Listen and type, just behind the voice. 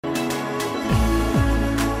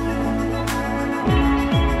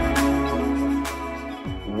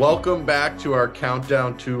Welcome back to our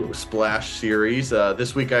Countdown to Splash series.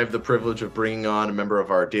 This week I have the privilege of bringing on a member of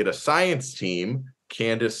our data science team,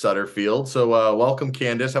 Candice Sutterfield. So welcome,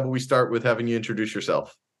 Candice. How about we start with having you introduce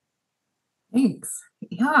yourself? Thanks.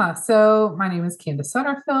 Yeah, so my name is Candice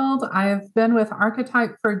Sutterfield. I've been with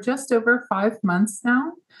Archetype for just over 5 months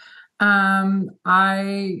now.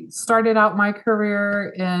 I started out my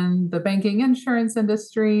career in the banking insurance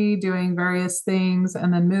industry, doing various things,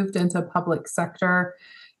 and then moved into public sector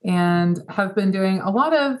and have been doing a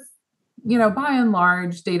lot of, by and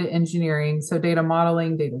large, data engineering. So data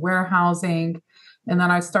modeling, data warehousing. And then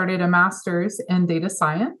I started a master's in data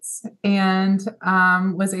science and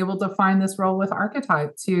was able to find this role with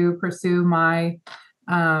Archetype to pursue my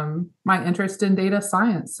interest in data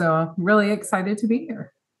science. So I'm really excited to be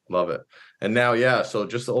here. Love it. And now, so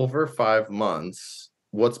just over 5 months,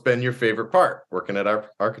 what's been your favorite part working at our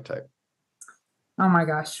Archetype? Oh my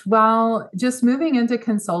gosh. Well, just moving into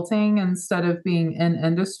consulting instead of being in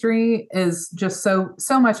industry is just so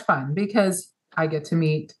much fun because I get to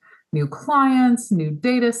meet new clients, new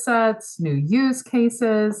data sets, new use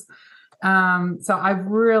cases. So I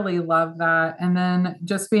really love that. And then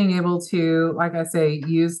just being able to, like I say,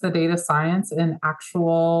 use the data science in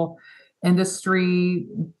actual industry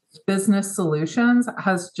business solutions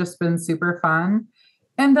has just been super fun.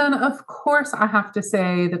 And then, of course, I have to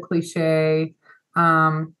say the cliche,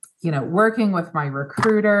 working with my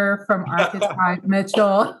recruiter from Archetype,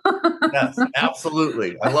 Mitchell. Yes,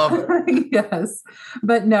 absolutely. I love it. Yes.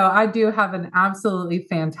 But no, I do have an absolutely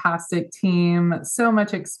fantastic team, so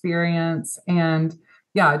much experience. And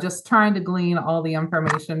yeah, just trying to glean all the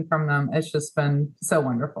information from them. It's just been so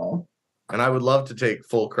wonderful. And I would love to take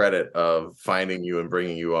full credit of finding you and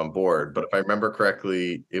bringing you on board. But if I remember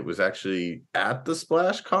correctly, it was actually at the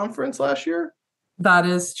Splash conference last year. That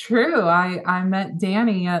is true. I met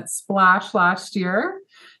Danny at Splash last year.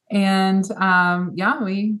 And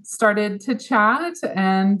we started to chat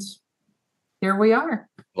and here we are.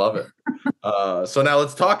 Love it. So now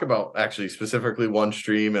let's talk about actually specifically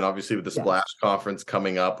OneStream, and obviously with the Splash conference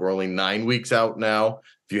coming up, we're only 9 weeks out now.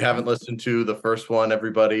 If you haven't listened to the first one,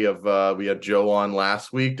 everybody, we had Joe on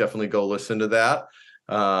last week, definitely go listen to that.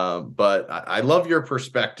 But I love your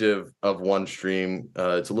perspective of OneStream.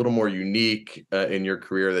 It's a little more unique in your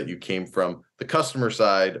career that you came from the customer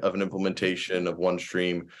side of an implementation of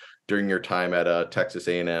OneStream during your time at Texas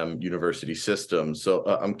A&M University Systems. So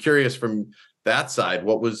I'm curious from that side,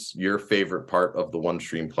 what was your favorite part of the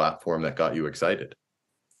OneStream platform that got you excited?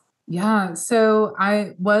 Yeah, so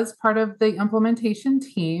I was part of the implementation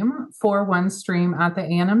team for OneStream at the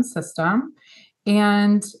A&M system.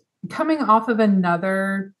 And coming off of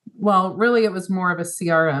another, well, really it was more of a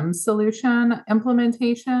CRM solution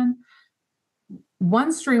implementation.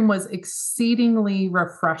 OneStream was exceedingly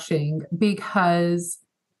refreshing because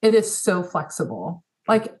it is so flexible.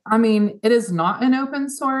 It is not an open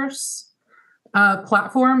source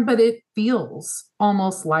platform, but it feels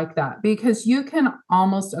almost like that because you can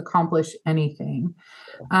almost accomplish anything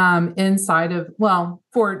inside of,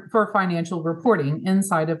 for financial reporting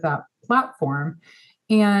inside of that platform.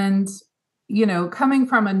 And, coming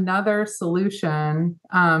from another solution,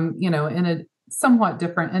 in a somewhat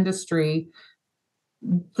different industry,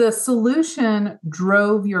 the solution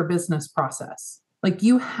drove your business process. Like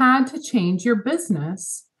you had to change your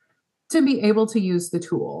business to be able to use the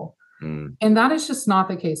tool. And that is just not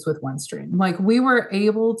the case with OneStream. Like we were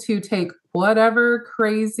able to take whatever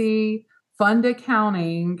crazy fund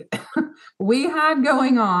accounting we had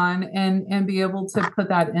going on and be able to put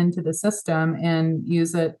that into the system and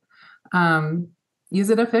use it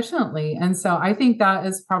efficiently. And so I think that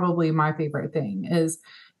is probably my favorite thing is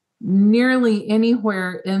nearly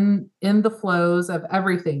anywhere in the flows of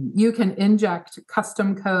everything, you can inject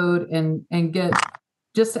custom code and get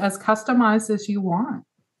just as customized as you want.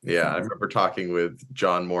 Yeah, I remember talking with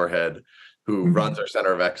John Moorhead, who runs our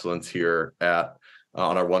Center of Excellence here at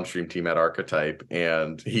on our OneStream team at Archetype,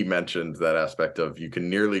 and he mentioned that aspect of you can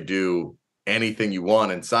nearly do anything you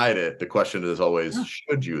want inside it. The question is always,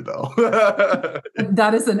 should you though?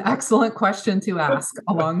 That is an excellent question to ask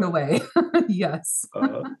along the way. Yes.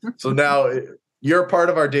 So now you're part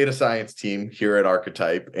of our data science team here at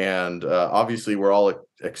Archetype, and obviously we're all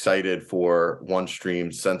excited for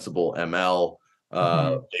OneStream's Sensible ML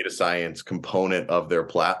data science component of their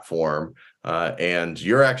platform. And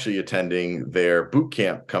you're actually attending their boot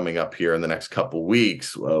camp coming up here in the next couple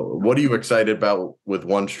weeks. What are you excited about with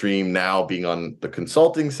OneStream now being on the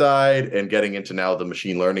consulting side and getting into now the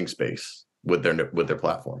machine learning space with their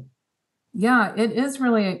platform? Yeah, it is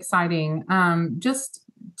really exciting. Just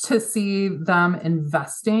to see them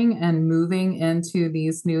investing and moving into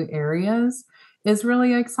these new areas is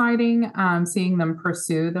really exciting. Seeing them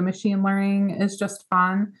pursue the machine learning is just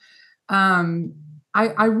fun.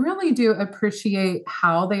 I really do appreciate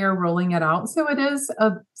how they are rolling it out. So it is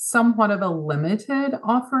a somewhat of a limited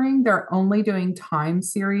offering. They're only doing time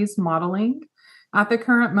series modeling at the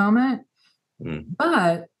current moment.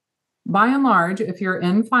 But by and large, if you're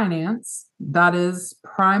in finance, that is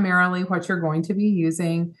primarily what you're going to be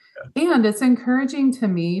using. And it's encouraging to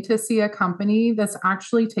me to see a company that's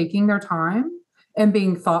actually taking their time and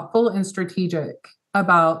being thoughtful and strategic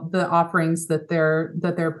about the offerings that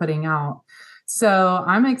they're putting out. So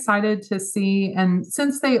I'm excited to see, and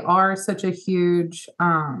since they are such a huge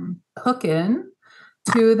hook in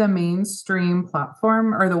to the mainstream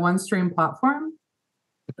platform or the OneStream platform,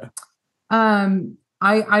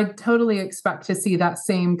 I totally expect to see that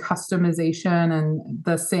same customization and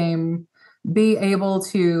the same be able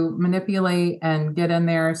to manipulate and get in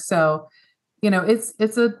there. So,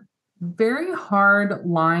 it's a very hard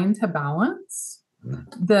line to balance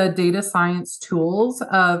the data science tools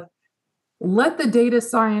of let the data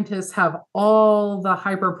scientists have all the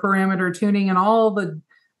hyperparameter tuning and all the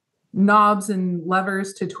knobs and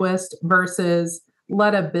levers to twist versus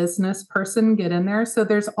let a business person get in there. So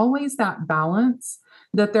there's always that balance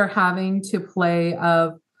that they're having to play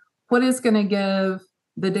of what is going to give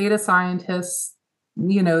the data scientists,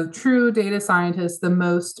 true data scientists, the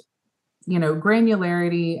most,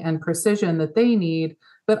 granularity and precision that they need,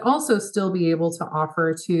 but also still be able to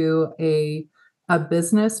offer to a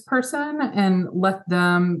business person and let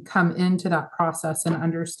them come into that process and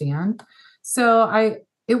understand. So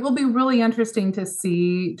it will be really interesting to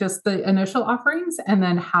see just the initial offerings and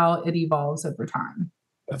then how it evolves over time.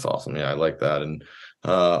 That's awesome. Yeah, I like that. And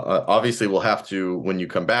obviously we'll have to, when you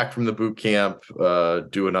come back from the boot camp,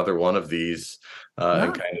 do another one of these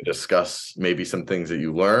and kind of discuss maybe some things that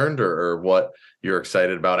you learned or what you're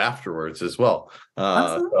excited about afterwards as well.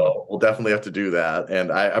 So we'll definitely have to do that.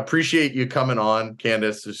 And I appreciate you coming on,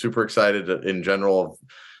 Candice. Super excited in general of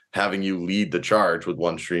having you lead the charge with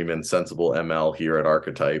OneStream and Sensible ML here at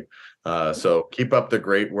Archetype. So keep up the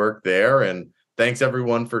great work there. And thanks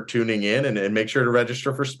everyone for tuning in, and make sure to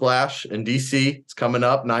register for Splash in DC. It's coming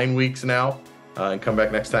up 9 weeks now, and come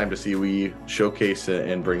back next time to see who we showcase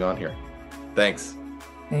and bring on here. Thanks.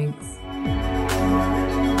 Thanks.